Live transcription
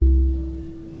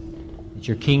that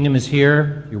your kingdom is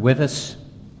here, you're with us,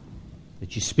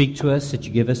 that you speak to us, that you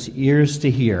give us ears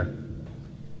to hear.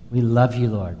 We love you,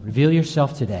 Lord. Reveal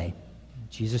yourself today. In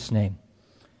Jesus' name,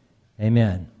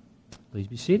 amen. Please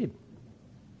be seated.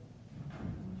 I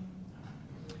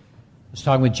was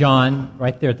talking with John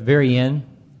right there at the very end.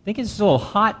 I think it's a little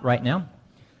hot right now.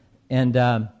 And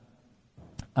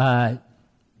I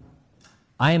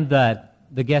am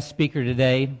the guest speaker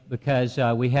today because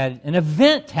we had an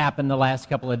event happen the last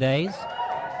couple of days.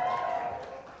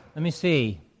 Let me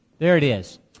see. There it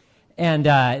is. And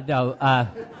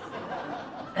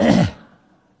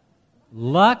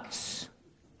Lux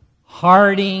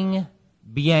Harding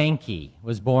Bianchi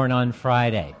was born on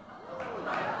Friday.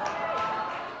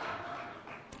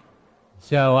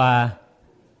 So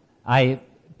I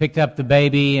picked up the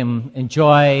baby and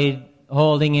enjoyed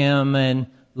holding him and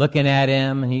looking at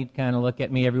him, and he'd kind of look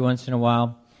at me every once in a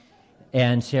while.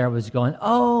 And Sarah was going,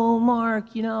 "Oh,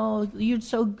 Mark, you know, you're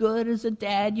so good as a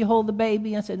dad. You hold the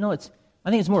baby." I said, "No, I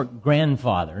think it's more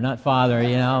grandfather, not father,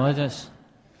 you know. Just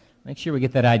make sure we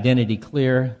get that identity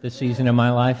clear this season of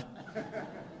my life."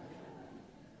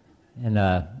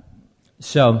 And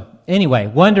so, anyway,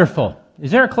 wonderful.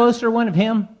 Is there a closer one of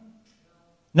him?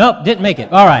 Nope, didn't make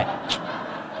it. All right.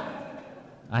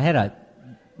 I had a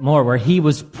more where he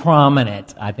was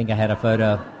prominent. I think I had a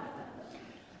photo.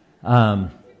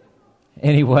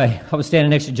 Anyway, I was standing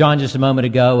next to John just a moment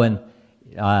ago, and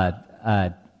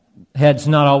head's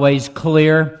not always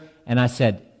clear. And I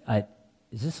said,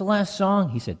 "Is this the last song?"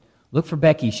 He said, "Look for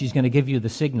Becky. She's going to give you the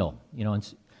signal. You know,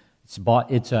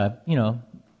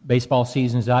 baseball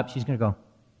season's up. She's going to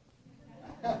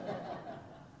go."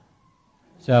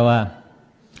 So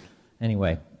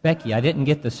anyway, Becky, I didn't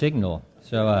get the signal.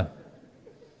 So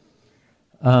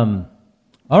all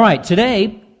right,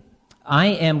 today I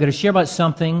am going to share about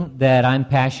something that I'm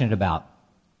passionate about.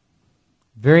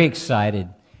 Very excited.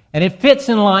 And it fits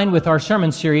in line with our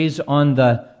sermon series on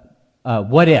the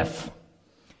what if.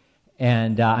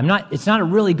 And it's not a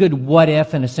really good what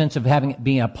if in a sense of having it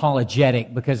being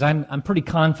apologetic, because I'm pretty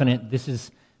confident this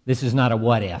is not a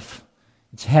what if.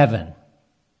 It's heaven.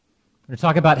 We're going to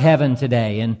talk about heaven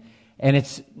today, and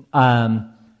it's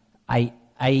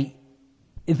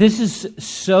this is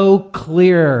so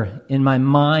clear in my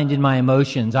mind, in my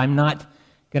emotions. I'm not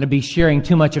going to be sharing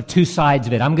too much of two sides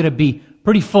of it. I'm going to be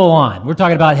pretty full on. We're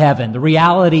talking about heaven, the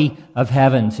reality of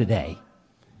heaven today.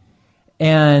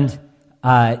 And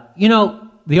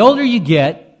the older you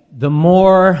get, the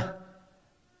more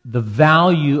the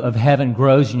value of heaven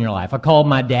grows in your life. I called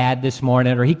my dad this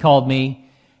morning, or he called me,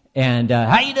 and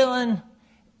how you doing?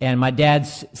 And my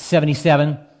dad's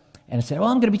 77, and I said, "Well,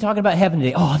 I'm going to be talking about heaven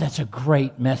today." "Oh, that's a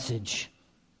great message."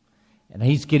 And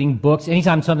he's getting books.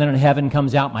 Anytime something on heaven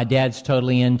comes out, my dad's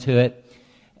totally into it.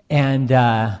 And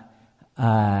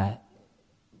I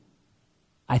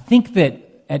think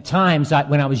that at times,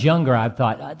 when I was younger, I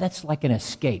thought, that's like an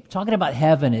escape. Talking about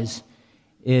heaven is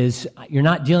you're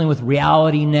not dealing with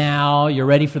reality now. You're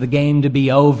ready for the game to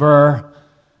be over,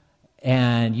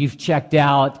 and you've checked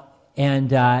out. And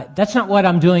that's not what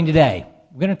I'm doing today.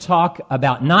 We're going to talk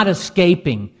about not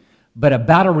escaping, but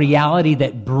about a reality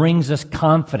that brings us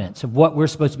confidence of what we're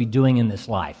supposed to be doing in this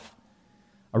life.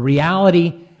 A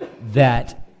reality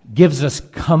that gives us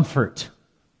comfort.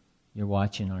 You're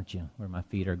watching, aren't you? Where my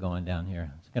feet are going down here.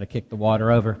 I've got to kick the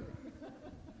water over.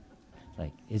 It's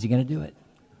like, is he going to do it?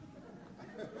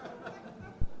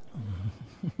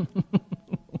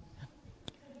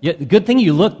 Yeah, good thing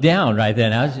you looked down right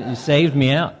then. You saved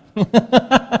me out.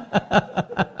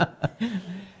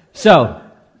 So,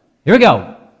 here we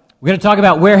go. We're going to talk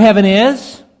about where heaven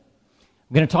is.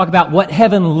 We're going to talk about what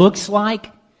heaven looks like.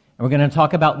 And we're going to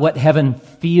talk about what heaven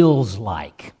feels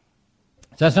like.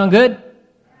 Does that sound good?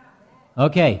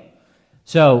 Okay.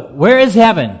 So, where is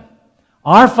heaven?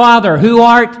 Our Father, who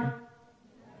art?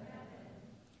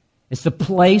 It's the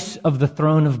place of the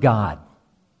throne of God.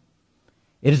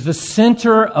 It is the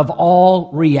center of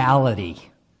all reality.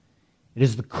 It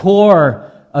is the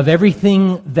core of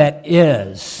everything that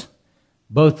is,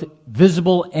 both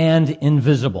visible and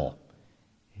invisible.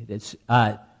 It's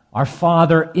our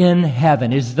Father in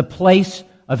heaven. It is the place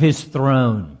of His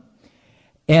throne.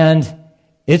 And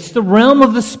it's the realm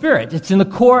of the Spirit. It's in the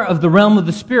core of the realm of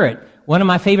the Spirit. One of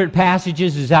my favorite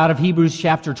passages is out of Hebrews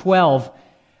chapter 12,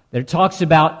 that it talks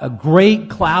about a great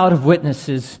cloud of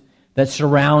witnesses that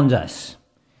surround us.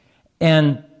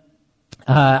 And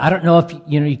I don't know if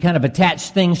you kind of attach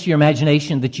things to your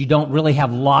imagination that you don't really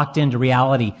have locked into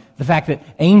reality. The fact that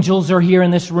angels are here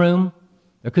in this room.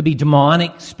 There could be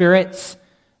demonic spirits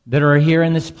that are here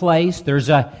in this place. There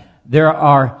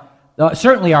are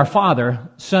certainly our Father,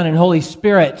 Son, and Holy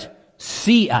Spirit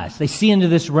see us. They see into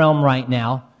this realm right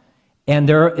now. And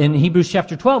there, in Hebrews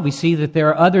chapter 12, we see that there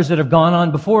are others that have gone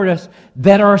on before us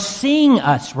that are seeing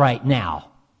us right now.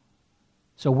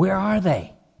 So where are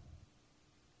they?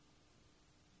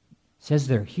 It says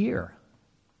they're here.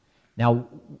 Now,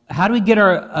 how do we get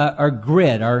our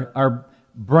grid, our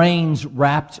brains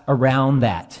wrapped around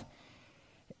that?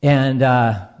 And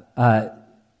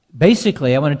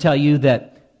basically, I want to tell you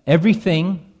that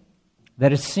everything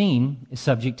that is seen is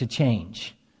subject to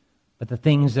change, but the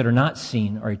things that are not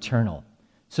seen are eternal.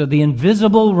 So the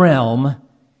invisible realm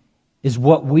is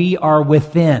what we are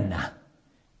within.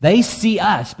 They see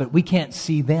us, but we can't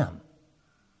see them.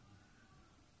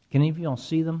 Can any of you all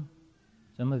see them?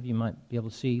 Some of you might be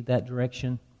able to see that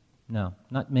direction. No,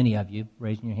 not many of you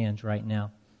raising your hands right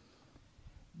now.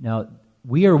 Now,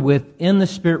 we are within the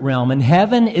spirit realm, and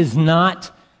heaven is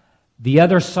not the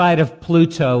other side of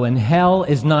Pluto, and hell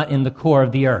is not in the core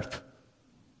of the earth.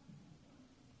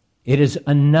 It is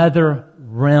another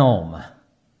realm.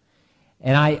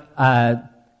 And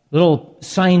little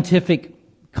scientific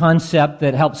concept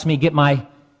that helps me get my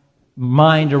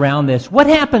mind around this. What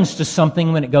happens to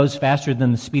something when it goes faster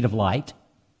than the speed of light?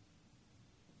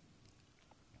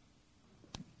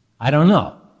 I don't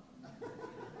know.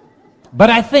 But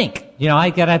I think, I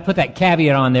got to put that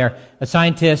caveat on there. A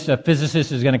scientist, a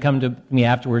physicist is going to come to me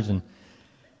afterwards and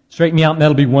straighten me out, and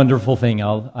that'll be a wonderful thing.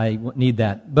 I need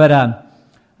that. But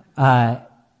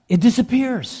it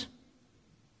disappears.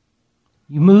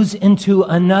 It moves into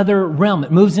another realm.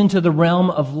 It moves into the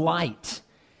realm of light.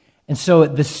 And so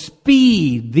the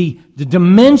speed, the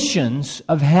dimensions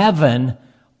of heaven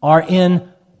are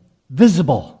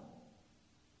invisible.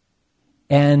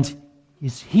 And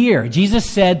it's here. Jesus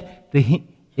said,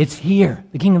 it's here.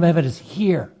 The kingdom of heaven is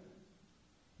here.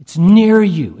 It's near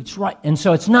you. It's right. And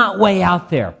so it's not way out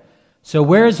there. So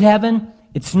where is heaven?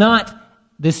 It's not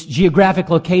this geographic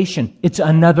location. It's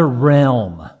another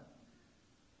realm.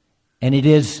 And it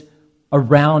is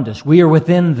around us. We are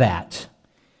within that.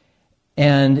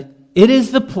 And it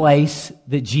is the place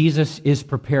that Jesus is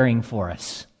preparing for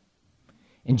us.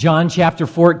 In John chapter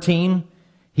 14,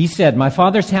 he said, "My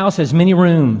Father's house has many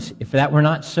rooms. If that were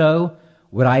not so,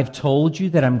 would I have told you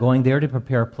that I'm going there to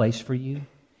prepare a place for you?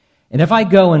 And if I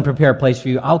go and prepare a place for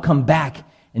you, I'll come back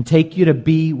and take you to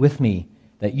be with me,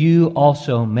 that you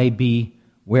also may be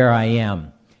where I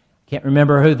am." Can't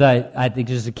remember who I think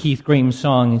this is a Keith Green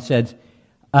song. It said,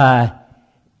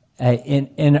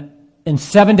 in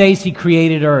 7 days he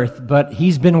created earth, but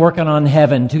he's been working on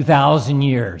heaven 2,000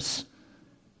 years.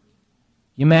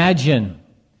 You imagine,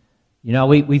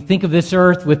 we think of this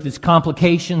earth with its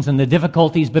complications and the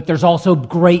difficulties, but there's also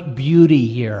great beauty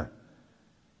here.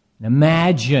 And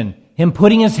imagine him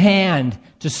putting his hand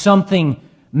to something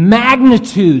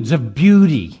magnitudes of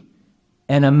beauty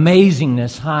and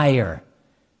amazingness higher.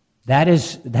 That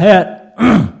is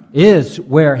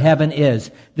where heaven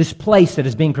is, this place that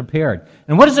is being prepared.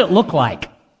 And what does it look like?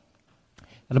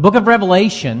 The book of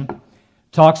Revelation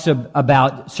talks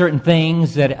about certain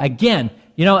things that, again,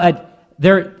 there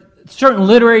are certain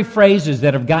literary phrases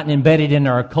that have gotten embedded in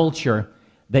our culture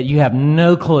that you have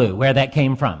no clue where that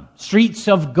came from. Streets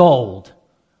of gold.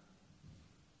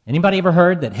 Anybody ever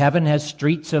heard that heaven has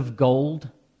streets of gold?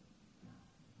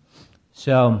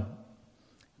 So,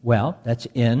 that's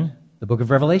in the book of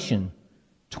Revelation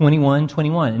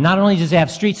 21:21. And not only does it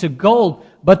have streets of gold,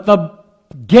 but the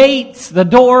gates, the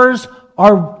doors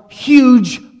are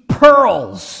huge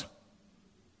pearls.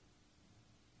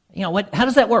 How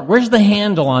does that work? Where's the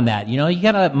handle on that? You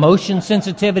got a motion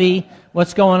sensitivity.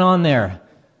 What's going on there?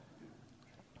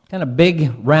 Kind of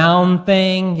big round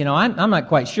thing. I'm not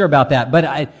quite sure about that,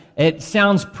 but it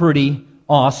sounds pretty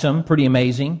awesome, pretty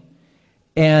amazing.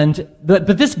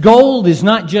 But this gold is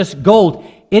not just gold.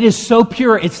 It is so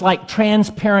pure, it's like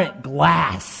transparent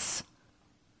glass.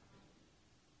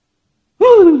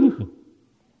 Woo!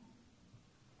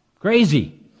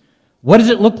 Crazy. What does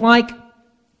it look like?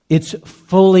 It's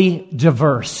fully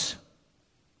diverse.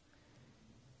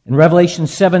 In Revelation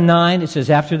 7:9, it says,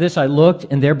 "After this I looked,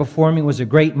 and there before me was a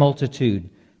great multitude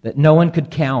that no one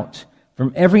could count,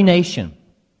 from every nation,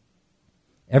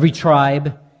 every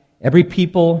tribe, every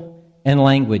people and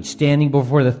language, standing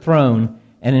before the throne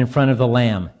and in front of the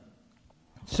Lamb."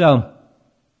 So,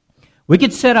 we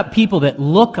could set up people that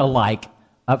look alike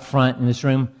up front in this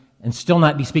room and still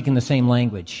not be speaking the same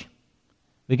language.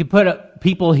 We could put up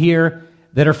people here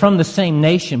that are from the same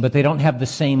nation, but they don't have the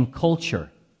same culture.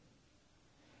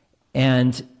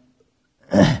 And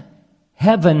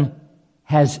heaven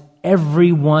has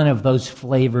every one of those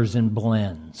flavors and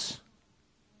blends.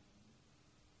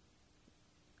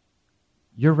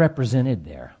 You're represented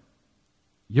there.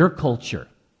 Your culture,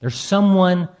 There's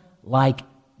someone like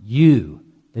you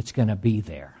that's going to be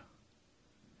there.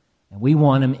 And we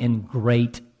want them in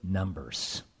great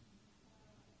numbers.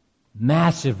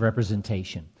 Massive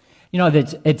representation. You know,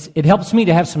 it helps me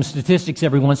to have some statistics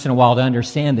every once in a while to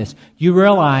understand this. You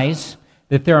realize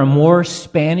that there are more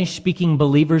Spanish-speaking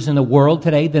believers in the world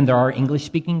today than there are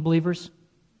English-speaking believers?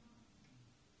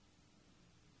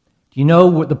 Do you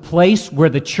know the place where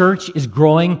the church is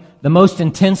growing the most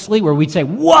intensely, where we'd say,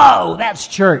 whoa, that's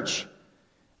church?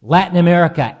 Latin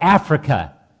America,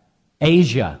 Africa,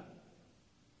 Asia.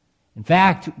 In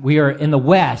fact, we are in the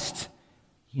West.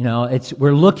 You know,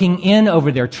 we're looking in over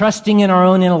there, trusting in our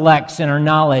own intellects and our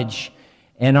knowledge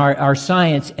and our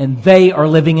science, and they are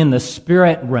living in the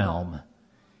spirit realm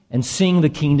and seeing the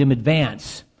kingdom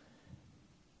advance.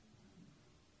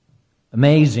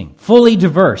 Amazing. Fully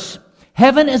diverse.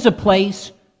 Heaven is a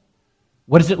place,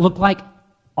 what does it look like?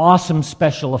 Awesome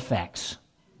special effects.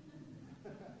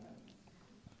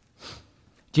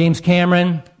 James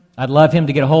Cameron, I'd love him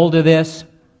to get a hold of this.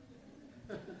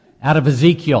 Out of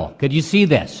Ezekiel. Could you see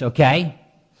this? Okay.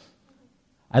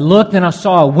 I looked and I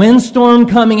saw a windstorm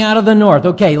coming out of the north.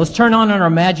 Okay, let's turn on our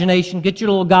imagination. Get your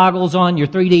little goggles on, your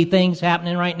 3D things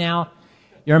happening right now.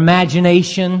 Your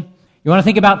imagination. You want to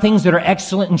think about things that are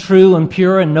excellent and true and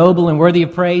pure and noble and worthy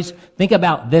of praise? Think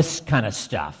about this kind of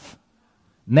stuff.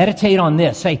 Meditate on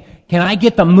this. Say, can I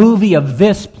get the movie of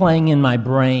this playing in my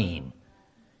brain?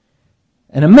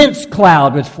 An immense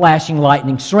cloud with flashing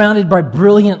lightning, surrounded by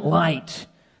brilliant light.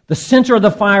 The center of the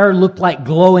fire looked like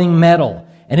glowing metal,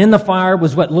 and in the fire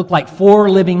was what looked like 4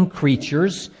 living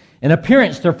creatures. In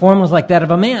appearance, their form was like that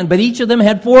of a man, but each of them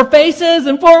had 4 faces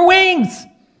and 4 wings.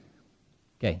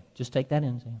 Okay, just take that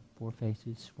in. 4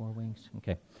 faces, 4 wings.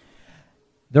 Okay.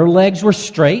 Their legs were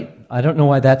straight. I don't know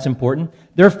why that's important.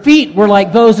 Their feet were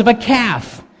like those of a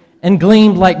calf and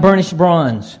gleamed like burnished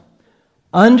bronze.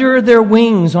 Under their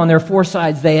wings on their 4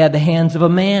 sides, they had the hands of a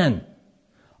man.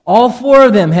 All 4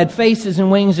 of them had faces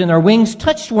and wings, and their wings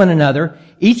touched one another.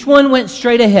 Each one went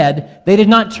straight ahead. They did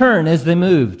not turn as they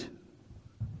moved.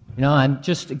 You know, I'm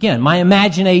just, again, my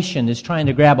imagination is trying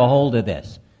to grab a hold of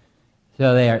this.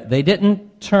 So they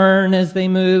didn't turn as they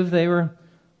moved. They were,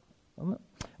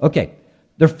 okay.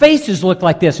 Their faces looked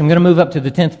like this. I'm going to move up to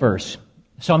the 10th verse.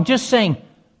 So I'm just saying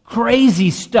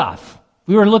crazy stuff. If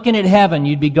we were looking at heaven,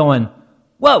 you'd be going,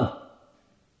 whoa.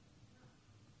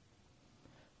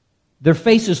 Their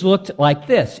faces looked like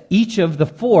this. Each of the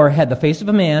 4 had the face of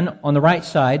a man on the right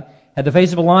side, had the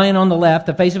face of a lion on the left,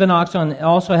 the face of an ox,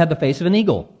 also had the face of an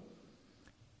eagle.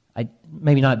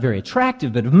 Maybe not very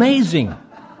attractive, but amazing.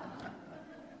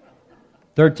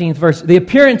 13th verse. The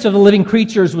appearance of the living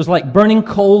creatures was like burning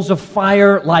coals of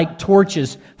fire, like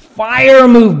torches. Fire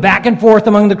moved back and forth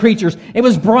among the creatures. It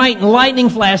was bright and lightning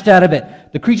flashed out of it.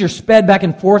 The creatures sped back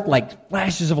and forth like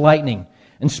flashes of lightning.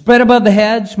 And spread above the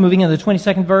heads, moving into the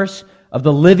 22nd verse, of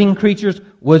the living creatures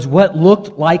was what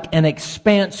looked like an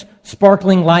expanse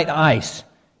sparkling like ice.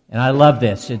 And I love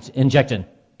this. It's injected.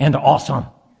 And awesome.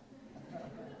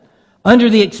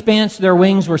 Under the expanse, their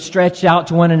wings were stretched out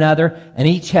to one another, and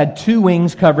each had 2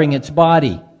 wings covering its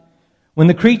body. When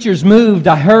the creatures moved,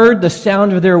 I heard the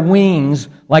sound of their wings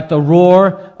like the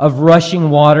roar of rushing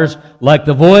waters, like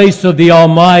the voice of the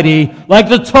Almighty, like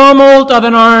the tumult of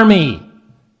an army.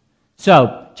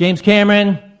 So, James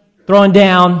Cameron, throwing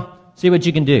down, see what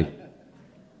you can do.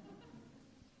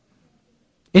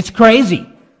 It's crazy.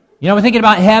 You know, we're thinking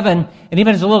about heaven, and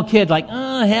even as a little kid, like,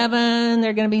 oh, heaven,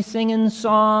 they're going to be singing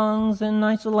songs and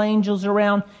nice little angels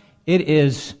around. It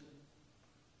is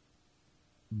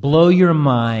blow your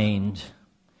mind.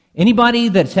 Anybody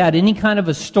that's had any kind of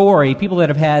a story, people that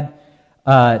have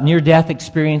had near-death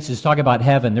experiences talk about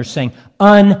heaven, they're saying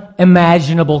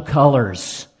unimaginable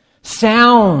colors.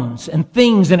 Sounds and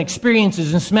things and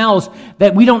experiences and smells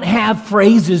that we don't have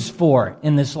phrases for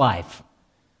in this life.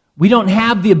 We don't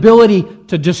have the ability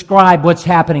to describe what's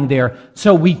happening there.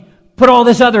 So we put all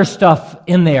this other stuff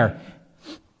in there.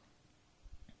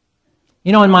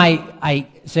 You know, in my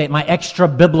extra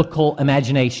biblical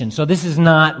imagination. So this is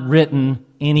not written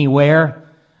anywhere,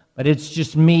 but it's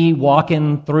just me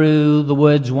walking through the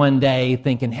woods one day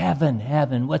thinking,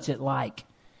 heaven, what's it like?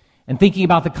 And thinking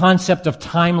about the concept of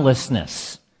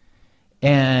timelessness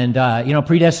and,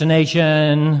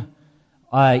 predestination,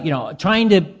 trying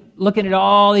to looking at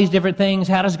all these different things.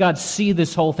 How does God see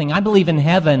this whole thing? I believe in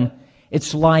heaven,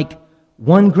 it's like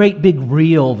one great big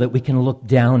reel that we can look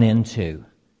down into.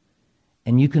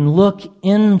 And you can look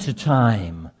into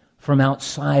time from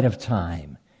outside of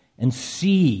time and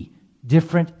see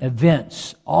different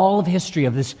events, all of history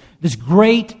of this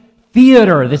great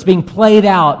theater that's being played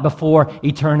out before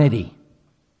eternity.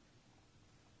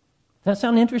 Does that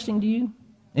sound interesting to you?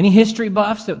 Any history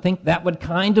buffs that think that would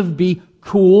kind of be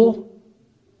cool?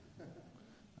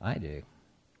 I do.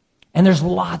 And there's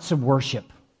lots of worship.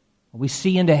 When we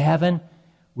see into heaven,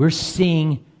 we're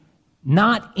seeing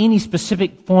not any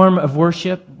specific form of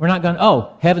worship. We're not going,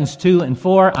 oh, heaven's 2 and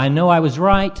 4. I know I was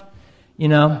right. You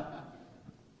know,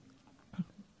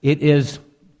 it is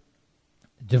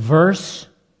diverse,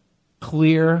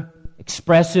 clear,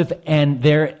 expressive, and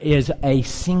there is a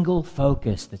single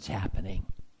focus that's happening.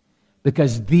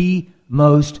 Because the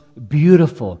most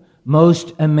beautiful,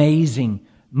 most amazing,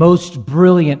 most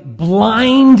brilliant,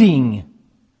 blinding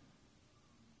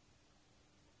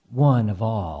one of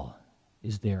all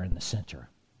is there in the center.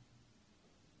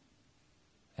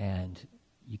 And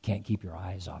you can't keep your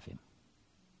eyes off him.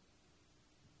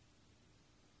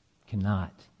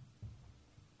 Cannot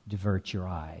divert your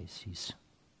eyes. He's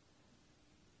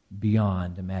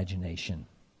beyond imagination.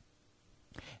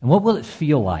 And what will it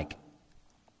feel like?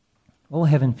 What will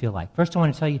heaven feel like? First, I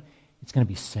want to tell you, it's going to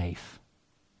be safe.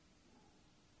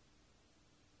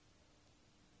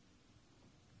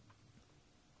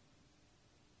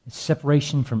 It's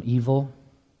separation from evil,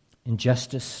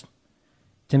 injustice,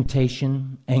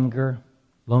 temptation, anger,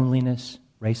 loneliness,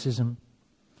 racism.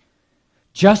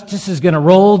 Justice is going to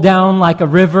roll down like a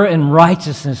river and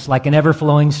righteousness like an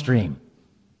ever-flowing stream.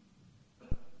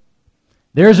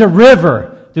 There's a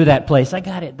river through that place. I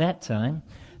got it that time.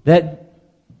 That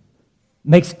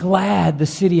makes glad the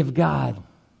city of God.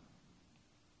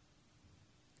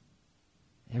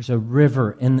 There's a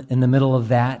river in the middle of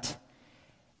that.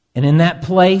 And in that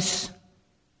place,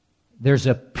 there's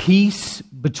a peace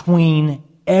between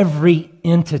every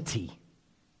entity,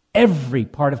 every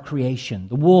part of creation.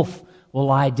 The wolf will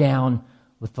lie down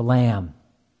with the lamb.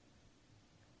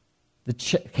 The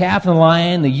calf and the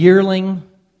lion, the yearling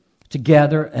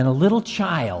together, and a little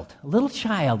child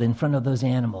in front of those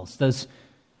animals, those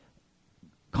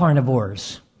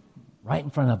carnivores, right in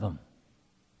front of them.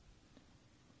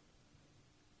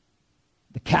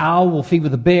 The cow will feed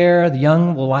with the bear, the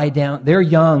young will lie down, their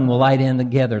young will lie down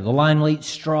together. The lion will eat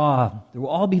straw. There will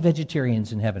all be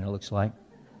vegetarians in heaven, it looks like.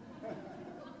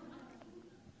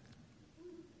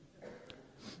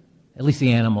 At least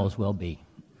the animals will be.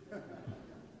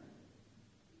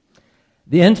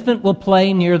 The infant will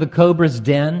play near the cobra's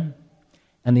den,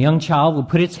 and the young child will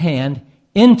put its hand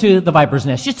into the viper's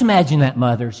nest. Just imagine that,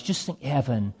 mothers. Just think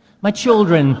heaven. My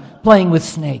children playing with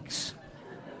snakes.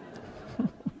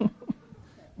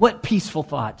 What peaceful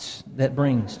thoughts that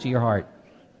brings to your heart.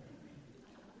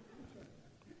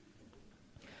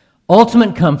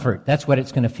 Ultimate comfort, that's what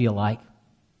it's going to feel like.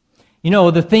 You know,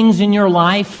 the things in your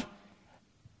life,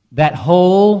 that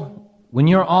hole, when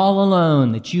you're all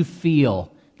alone, that you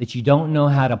feel that you don't know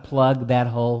how to plug that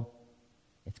hole,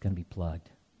 it's going to be plugged.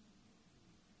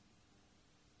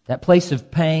 That place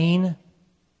of pain,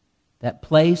 that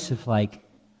place of like,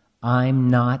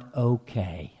 I'm not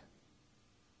okay.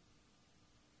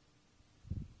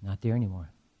 Not there anymore.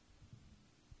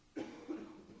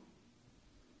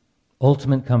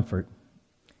 Ultimate comfort.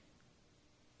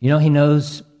 You know, he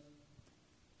knows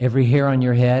every hair on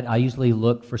your head. I usually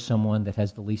look for someone that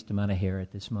has the least amount of hair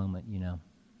at this moment, you know.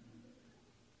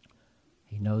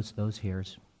 He knows those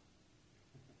hairs.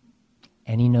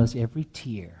 And he knows every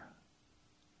tear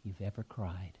you've ever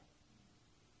cried.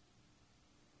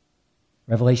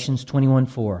 Revelations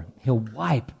 21:4. He'll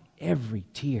wipe every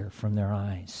tear from their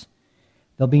eyes.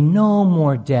 There'll be no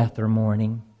more death or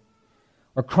mourning,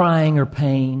 or crying or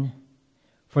pain,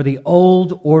 for the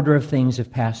old order of things have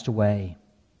passed away.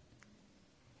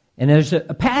 And there's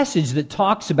a passage that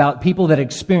talks about people that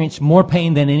experience more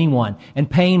pain than anyone, and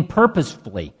pain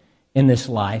purposefully in this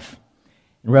life.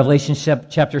 In Revelation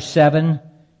chapter 7,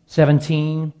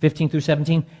 15 through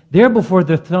 17, they're before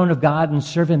the throne of God and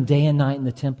serve Him day and night in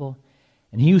the temple.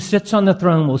 And He who sits on the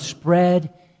throne will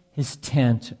spread His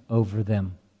tent over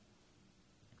them.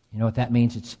 You know what that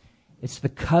means? It's the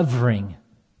covering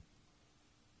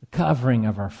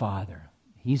of our Father.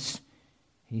 He's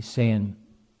saying,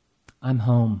 I'm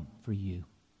home for you.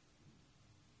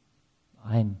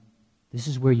 This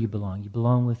is where you belong. You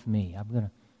belong with me. I'm going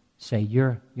to say,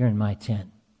 you're in my tent.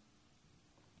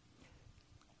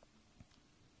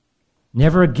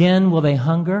 Never again will they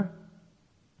hunger.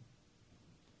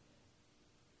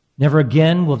 Never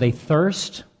again will they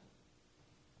thirst.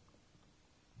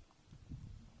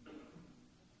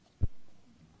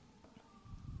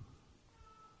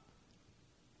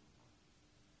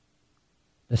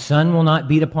 The sun will not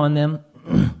beat upon them.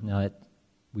 Now,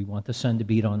 we want the sun to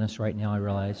beat on us right now, I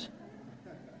realize.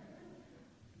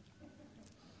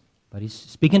 But he's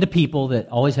speaking to people that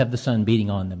always have the sun beating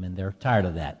on them, and they're tired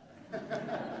of that.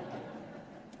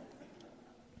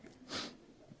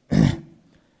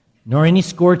 nor any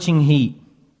scorching heat.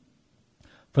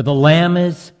 For the Lamb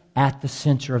is at the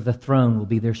center of the throne, will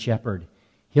be their shepherd.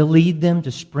 He'll lead them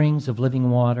to springs of living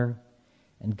water,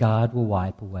 and God will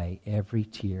wipe away every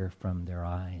tear from their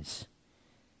eyes.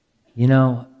 You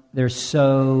know, there's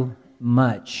so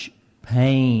much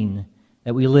pain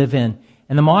that we live in.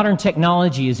 And the modern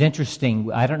technology is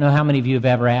interesting. I don't know how many of you have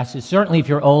ever asked this. Certainly if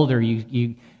you're older,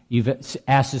 you've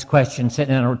asked this question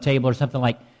sitting at a table or something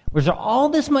like, was there all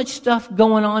this much stuff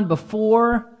going on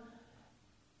before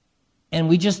and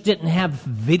we just didn't have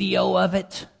video of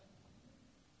it?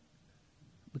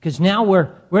 Because now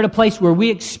we're at a place where we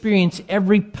experience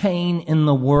every pain in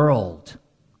the world.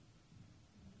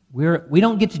 We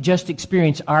don't get to just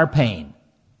experience our pain.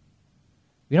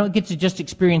 We don't get to just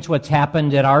experience what's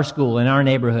happened at our school, in our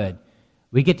neighborhood.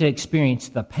 We get to experience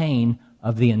the pain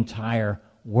of the entire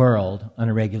world on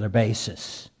a regular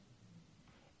basis.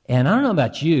 And I don't know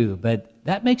about you, but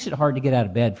that makes it hard to get out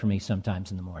of bed for me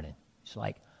sometimes in the morning. It's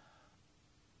like,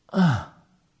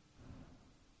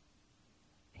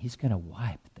 He's going to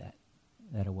wipe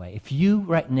that away. If you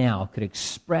right now could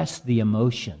express the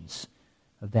emotions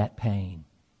of that pain,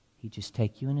 He'd just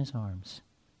take you in His arms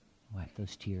and wipe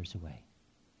those tears away.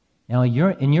 Now,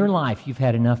 in your life, you've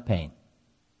had enough pain.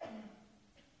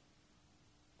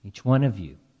 Each one of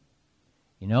you.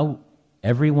 You know,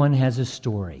 everyone has a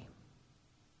story.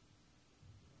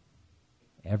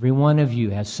 Every one of you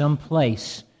has some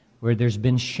place where there's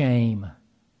been shame,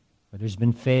 where there's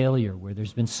been failure, where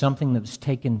there's been something that was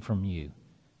taken from you.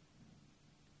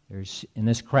 There's, in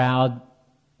this crowd,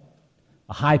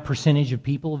 a high percentage of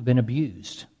people have been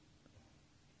abused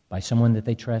by someone that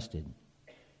they trusted.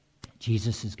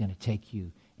 Jesus is going to take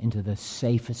you into the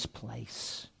safest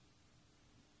place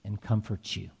and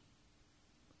comfort you.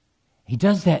 He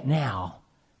does that now,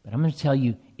 but I'm going to tell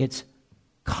you, it's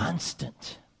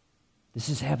constant. This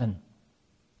is heaven.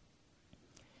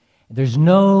 There's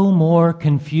no more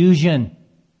confusion,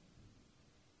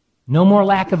 no more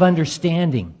lack of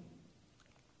understanding.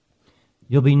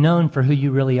 You'll be known for who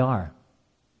you really are.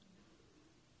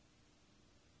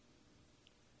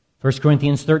 1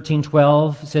 Corinthians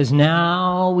 13:12 says,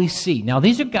 now we see. Now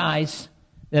these are guys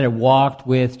that had walked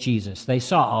with Jesus. They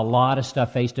saw a lot of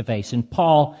stuff face to face. And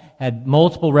Paul had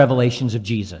multiple revelations of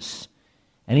Jesus.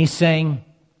 And he's saying,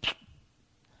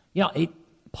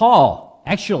 Paul,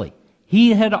 actually,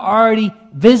 he had already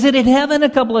visited heaven a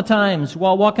couple of times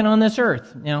while walking on this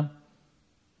earth. Now,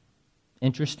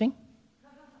 interesting.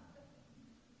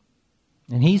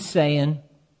 And he's saying,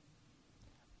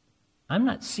 I'm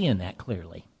not seeing that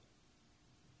clearly.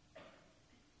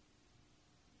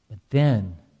 But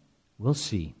then we'll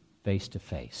see face to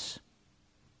face.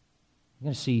 You're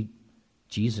going to see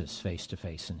Jesus face to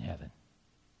face in heaven.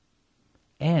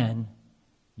 And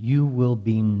you will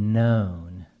be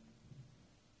known.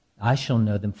 I shall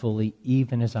know them fully,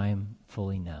 even as I am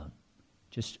fully known.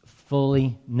 Just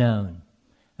fully known.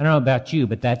 I don't know about you,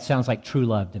 but that sounds like true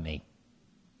love to me.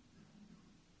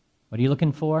 What are you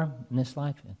looking for in this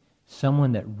life?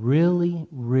 Someone that really,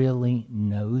 really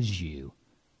knows you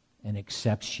and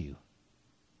accepts you.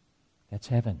 That's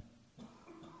heaven.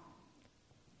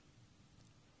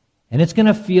 And it's going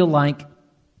to feel like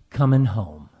coming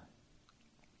home.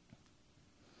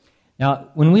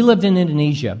 Now, when we lived in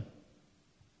Indonesia,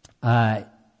 I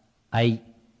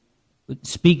would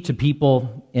speak to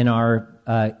people in our,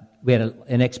 we had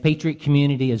an expatriate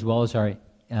community as well as our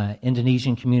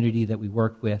Indonesian community that we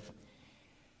worked with.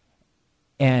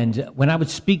 And when I would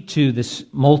speak to this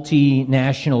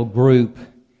multinational group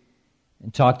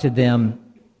and talk to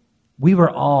them, we were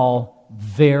all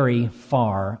very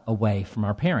far away from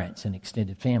our parents and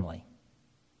extended family.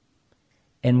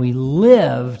 And we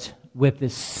lived with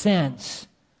this sense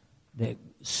that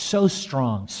so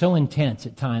strong, so intense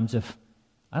at times of,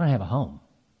 I don't have a home.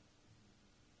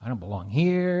 I don't belong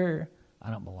here.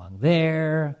 I don't belong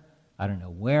there. I don't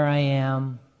know where I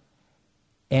am.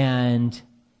 And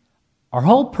our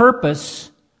whole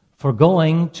purpose for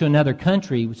going to another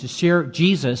country was to share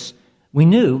Jesus, we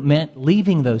knew, meant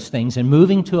leaving those things and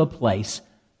moving to a place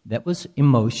that was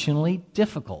emotionally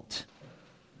difficult.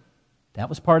 That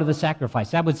was part of the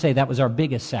sacrifice. I would say that was our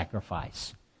biggest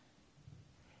sacrifice.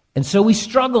 And so we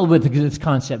struggled with this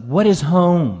concept. What is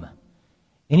home?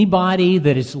 Anybody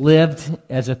that has lived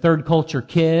as a third culture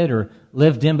kid or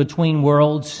lived in between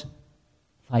worlds,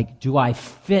 like, do I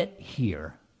fit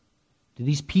here? Do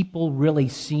these people really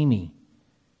see me?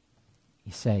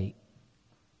 You say,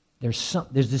 there's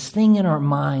this thing in our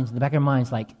minds, in the back of our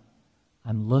minds, like,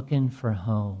 I'm looking for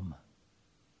home.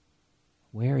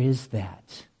 Where is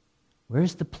that?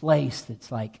 Where's the place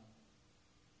that's like,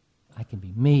 I can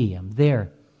be me, I'm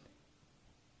there?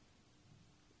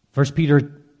 1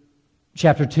 Peter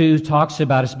chapter 2 talks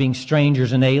about us being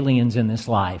strangers and aliens in this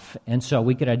life. And so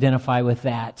we could identify with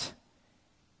that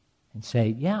and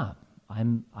say, yeah,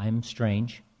 I'm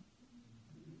strange.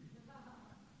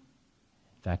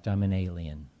 In fact, I'm an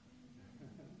alien.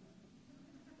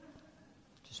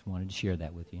 Just wanted to share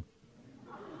that with you.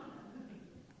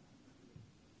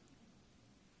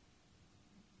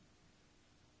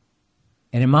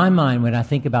 And in my mind, when I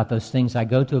think about those things, I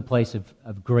go to a place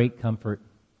of great comfort,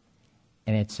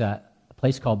 and it's a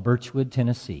place called Birchwood,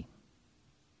 Tennessee.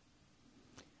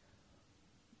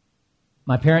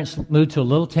 My parents moved to a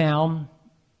little town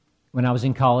when I was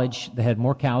in college that had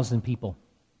more cows than people.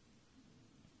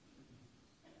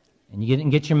 And you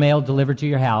didn't get your mail delivered to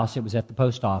your house. It was at the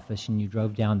post office, and you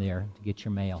drove down there to get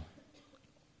your mail.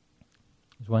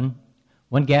 There's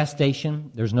one gas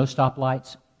station. There's no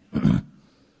stoplights. A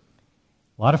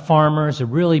lot of farmers, a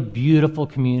really beautiful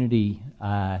community.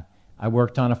 I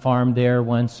worked on a farm there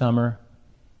one summer,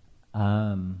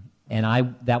 and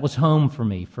that was home for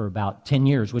me for about 10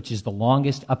 years, which is the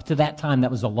longest, up to that time,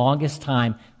 that was the longest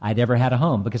time I'd ever had a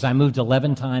home, because I moved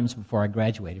 11 times before I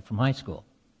graduated from high school.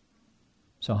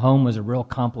 So home was a real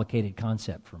complicated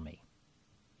concept for me.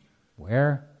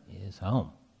 Where is home?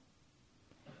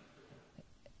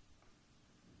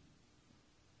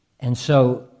 And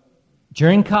so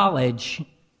during college,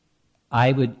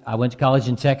 I went to college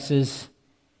in Texas,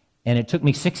 and it took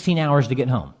me 16 hours to get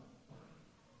home.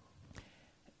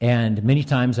 And many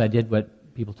times I did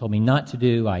what people told me not to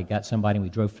do. I got somebody, and we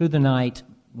drove through the night,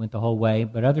 went the whole way.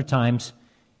 But other times,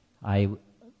 I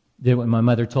did what my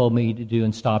mother told me to do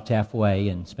and stopped halfway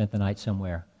and spent the night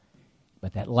somewhere.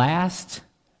 But that last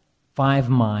 5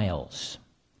 miles,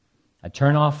 I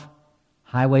turn off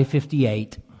Highway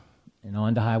 58 and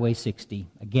onto Highway 60.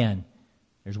 Again,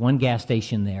 there's one gas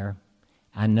station there.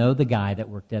 I know the guy that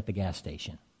worked at the gas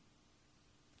station.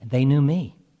 And they knew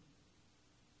me.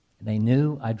 They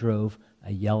knew I drove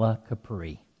a yellow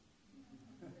Capri.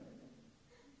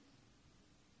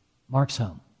 Mark's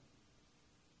home.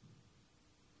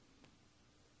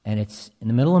 And it's in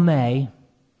the middle of May,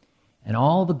 and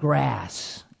all the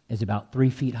grass is about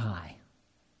 3 feet high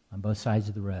on both sides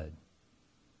of the road.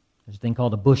 There's a thing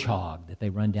called a bush hog that they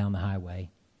run down the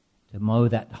highway to mow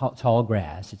that tall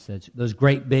grass. It's those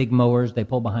great big mowers they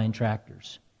pull behind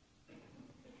tractors.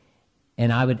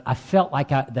 And I felt like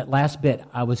that last bit,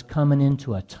 I was coming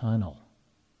into a tunnel.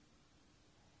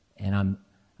 And I'm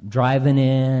driving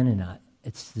in, and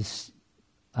it's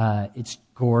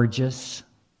gorgeous.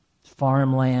 It's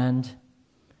farmland.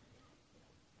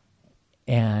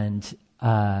 And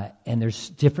there's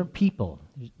different people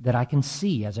that I can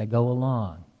see as I go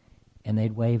along. And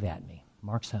they'd wave at me.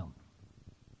 Mark's home.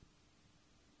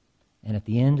 And at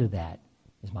the end of that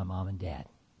is my mom and dad.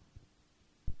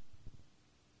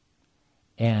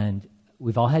 And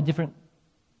we've all had different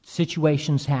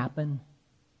situations happen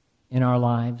in our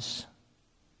lives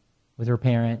with our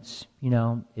parents. You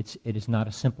know, it is not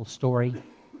a simple story.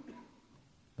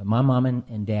 But my mom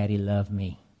and daddy love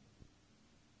me.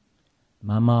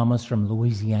 My mama's from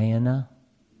Louisiana,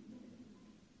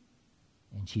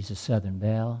 and she's a Southern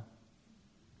belle,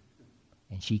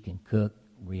 and she can cook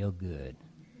real good.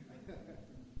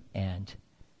 And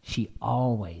she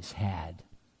always had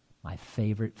my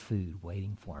favorite food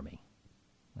waiting for me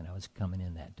when I was coming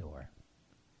in that door.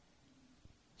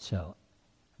 So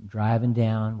I'm driving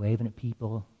down, waving at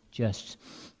people.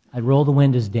 I'd roll the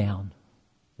windows down.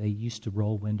 They used to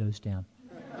roll windows down.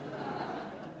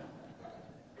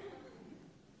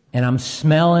 And I'm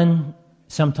smelling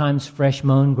sometimes fresh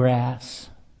mown grass.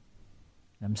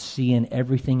 I'm seeing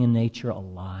everything in nature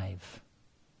alive.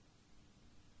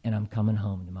 And I'm coming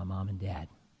home to my mom and dad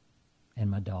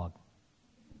and my dog.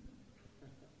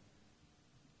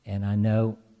 And I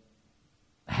know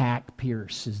Hack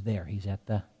Pierce is there. He's at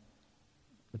the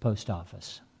post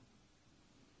office.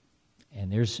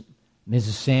 And there's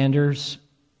Mrs. Sanders.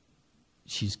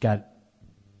 She's got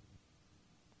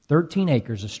 13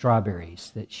 acres of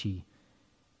strawberries that she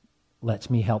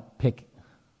lets me help pick.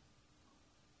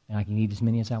 And I can eat as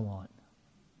many as I want.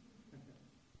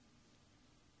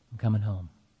 I'm coming home.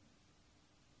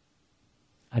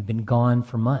 I'd been gone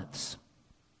for months.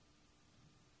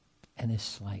 And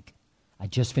it's like, I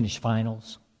just finished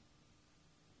finals.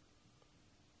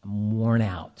 I'm worn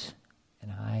out. And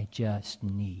I just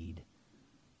need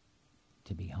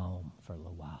to be home for a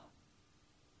little while.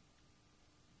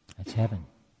 That's heaven.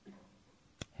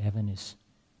 Heaven is,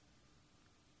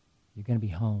 you're going to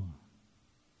be home.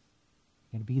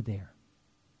 You're going to be there.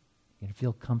 You're going to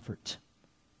feel comfort.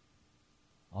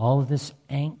 All of this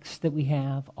angst that we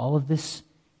have, all of this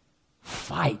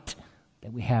fight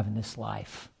that we have in this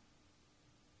life,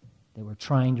 they were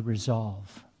trying to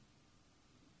resolve.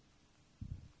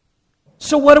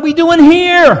 So what are we doing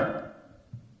here?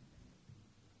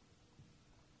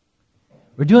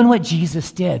 We're doing what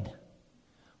Jesus did.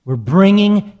 We're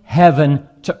bringing heaven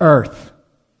to earth.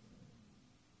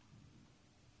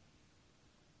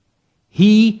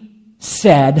 He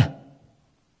said,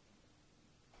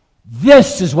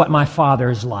 "This is what my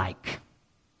Father is like.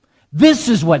 This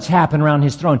is what's happened around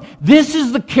His throne. This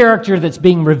is the character that's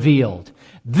being revealed.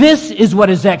 This is what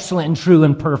is excellent and true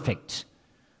and perfect."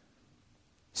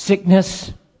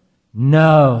 Sickness?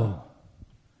 No.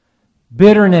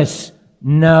 Bitterness?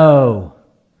 No.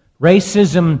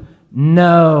 Racism?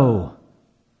 No.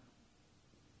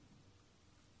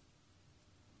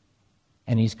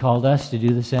 And He's called us to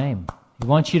do the same. He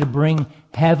wants you to bring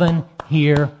heaven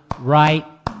here right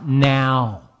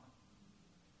now.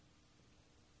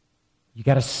 You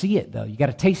got to see it, though. You got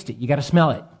to taste it. You got to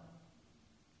smell it.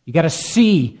 You got to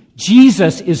see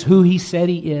Jesus is who He said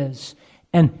He is.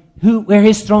 And where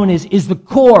His throne is the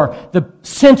core, the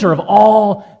center of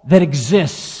all that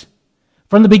exists.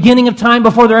 From the beginning of time,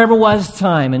 before there ever was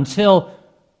time, until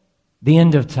the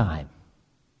end of time.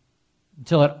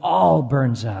 Until it all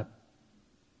burns up.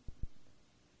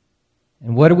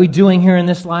 And what are we doing here in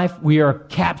this life? We are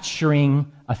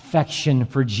capturing affection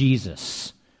for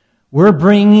Jesus. We're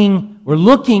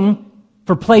looking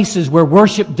for places where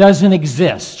worship doesn't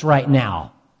exist right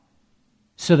now,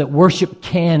 so that worship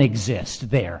can exist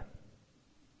there.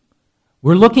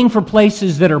 We're looking for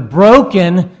places that are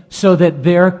broken so that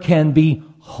there can be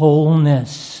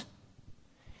wholeness.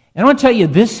 And I want to tell you,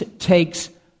 this takes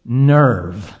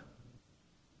nerve.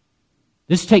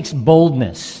 This takes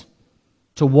boldness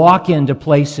to walk into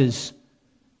places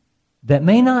that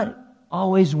may not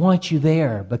always want you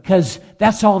there, because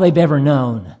that's all they've ever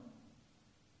known.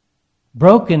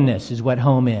 Brokenness is what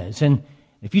home is. And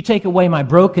if you take away my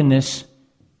brokenness,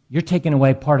 you're taking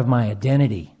away part of my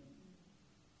identity.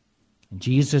 And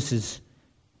Jesus is,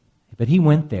 but He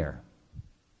went there.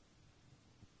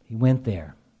 He went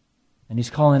there. And He's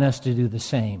calling us to do the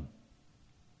same.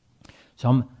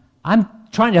 So I'm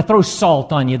trying to throw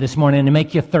salt on you this morning to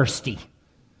make you thirsty.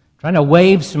 Trying to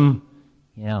wave some,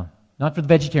 not for the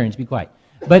vegetarians, be quiet,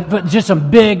 but just some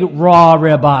big raw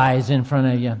ribeyes in front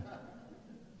of you.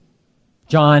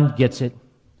 John gets it.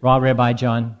 Raw ribeye,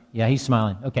 John. Yeah, he's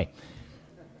smiling. Okay.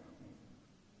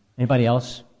 Anybody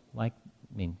else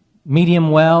medium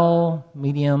well,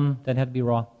 medium, doesn't have to be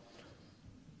raw.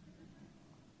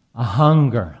 A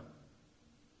hunger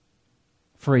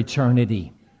for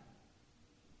eternity.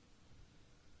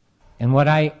 And what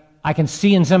I can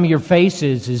see in some of your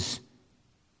faces is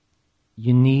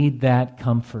you need that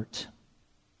comfort.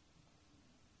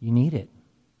 You need it.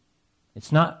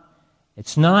 It's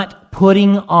not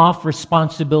putting off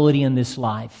responsibility in this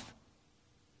life.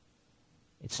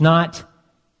 It's not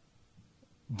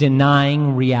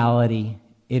denying reality.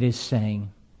 It is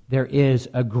saying there is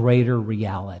a greater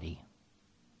reality.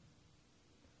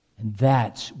 And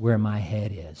that's where my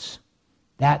head is.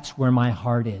 That's where my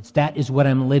heart is. That is what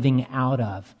I'm living out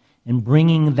of. And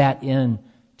bringing that in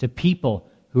to people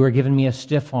who are giving me a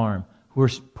stiff arm, who are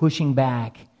pushing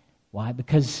back. Why?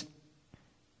 Because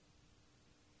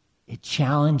it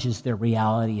challenges their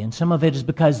reality. And some of it is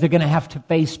because they're going to have to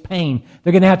face pain.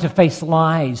 They're going to have to face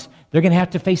lies. They're going to have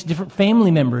to face different family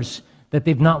members that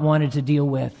they've not wanted to deal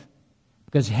with.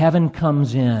 Because heaven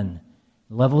comes in,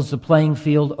 levels the playing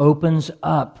field, opens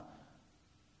up,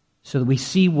 so that we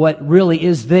see what really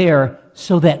is there,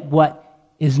 so that what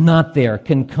is not there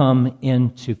can come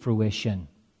into fruition.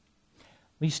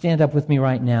 Will you stand up with me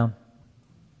right now?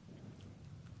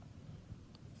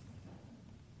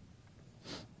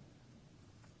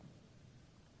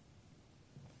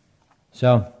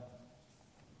 So,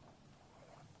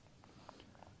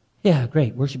 yeah,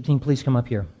 great. Worship team, please come up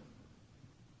here.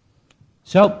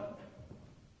 So,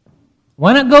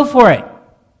 why not go for it?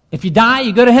 If you die,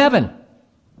 you go to heaven.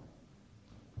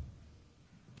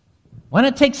 Why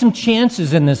not take some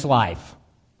chances in this life?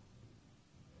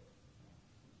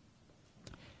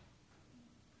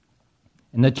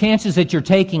 And the chances that you're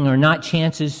taking are not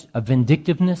chances of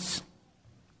vindictiveness,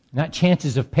 not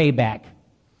chances of payback.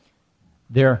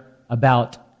 They're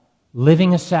about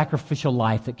living a sacrificial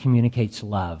life that communicates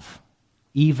love,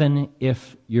 even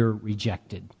if you're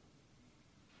rejected.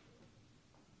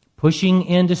 Pushing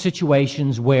into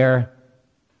situations where,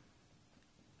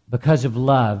 because of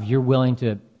love, you're willing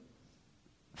to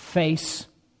face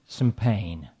some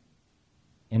pain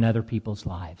in other people's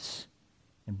lives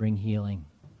and bring healing.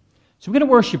 So we're going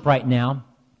to worship right now,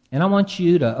 and I want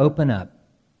you to open up.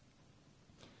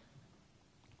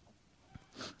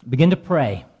 Begin to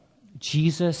pray.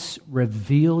 Jesus,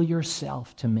 reveal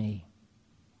yourself to me.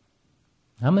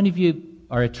 How many of you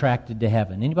are attracted to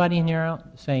heaven? Anybody in here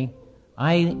say,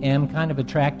 I am kind of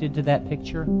attracted to that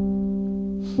picture?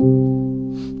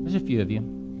 There's a few of you.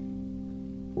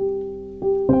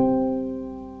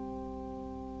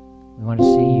 We want to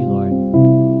see you, Lord. We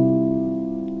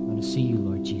want to see you,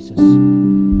 Lord Jesus. We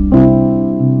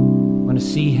want to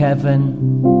see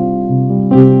heaven.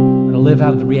 We want to live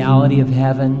out the reality of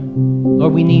heaven.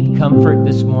 Lord, we need comfort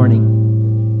this morning.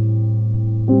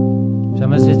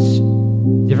 Sometimes it's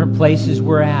different places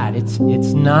we're at. It's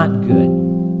not good.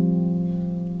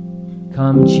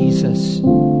 Come, Jesus.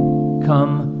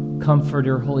 Come,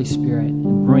 Comforter, Holy Spirit,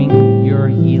 and bring your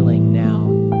healing now.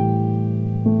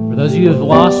 For those of you who have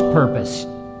lost purpose,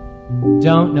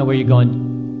 don't know where you're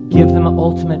going, give them an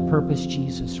ultimate purpose,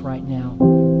 Jesus, right now.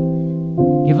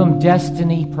 Give them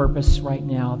destiny purpose right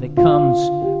now that comes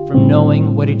from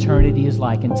knowing what eternity is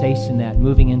like and tasting that,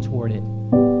 moving in toward it.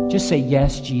 Just say,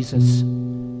 yes, Jesus.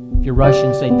 If you're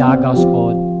Russian, say, Da,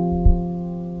 Gospod.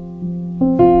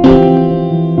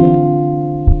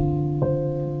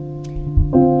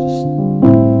 Just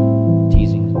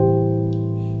teasing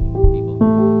people.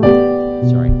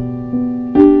 Sorry.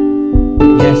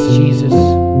 Yes, Jesus.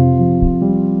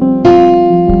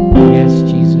 Yes,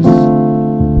 Jesus.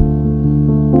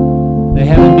 Let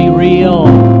heaven be real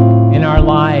in our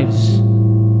lives.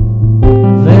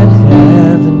 Let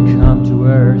heaven come to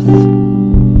earth.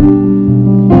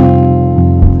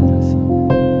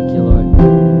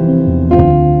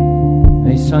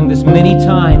 Sung this many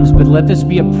times, but let this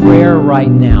be a prayer right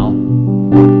now. You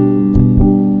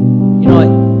know what?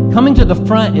 Coming to the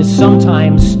front is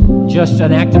sometimes just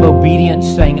an act of obedience,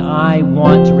 saying, I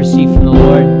want to receive from the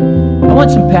Lord. I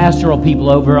want some pastoral people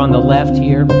over on the left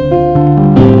here.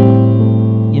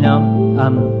 You know,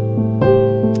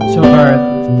 some of our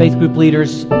faith group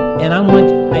leaders, and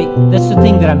that's the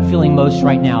thing that I'm feeling most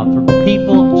right now, for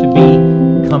people to be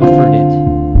comforted.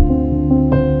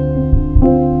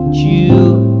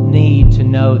 You need to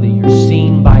know that you're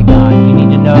seen by God. You need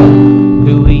to know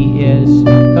who He is.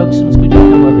 Coaxums, could you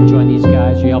come over and join these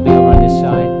guys? Or y'all be over on this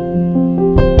side.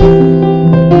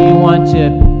 You want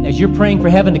to, as you're praying for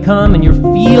heaven to come and you're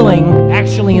feeling,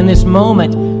 actually in this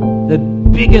moment, the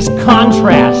biggest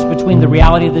contrast between the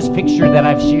reality of this picture that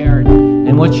I've shared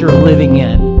and what you're living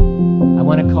in, I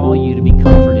want to call you to be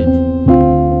comforted.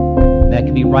 That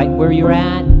could be right where you're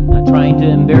at. I'm not trying to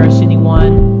embarrass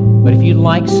anyone. But if you'd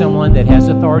like someone that has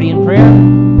authority in prayer,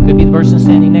 could be the person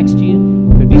standing next to you,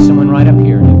 could be someone right up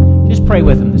here. Just pray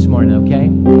with them this morning, okay?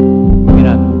 We're going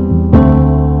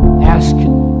to ask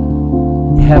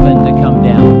heaven to come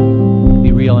down and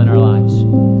be real in our lives.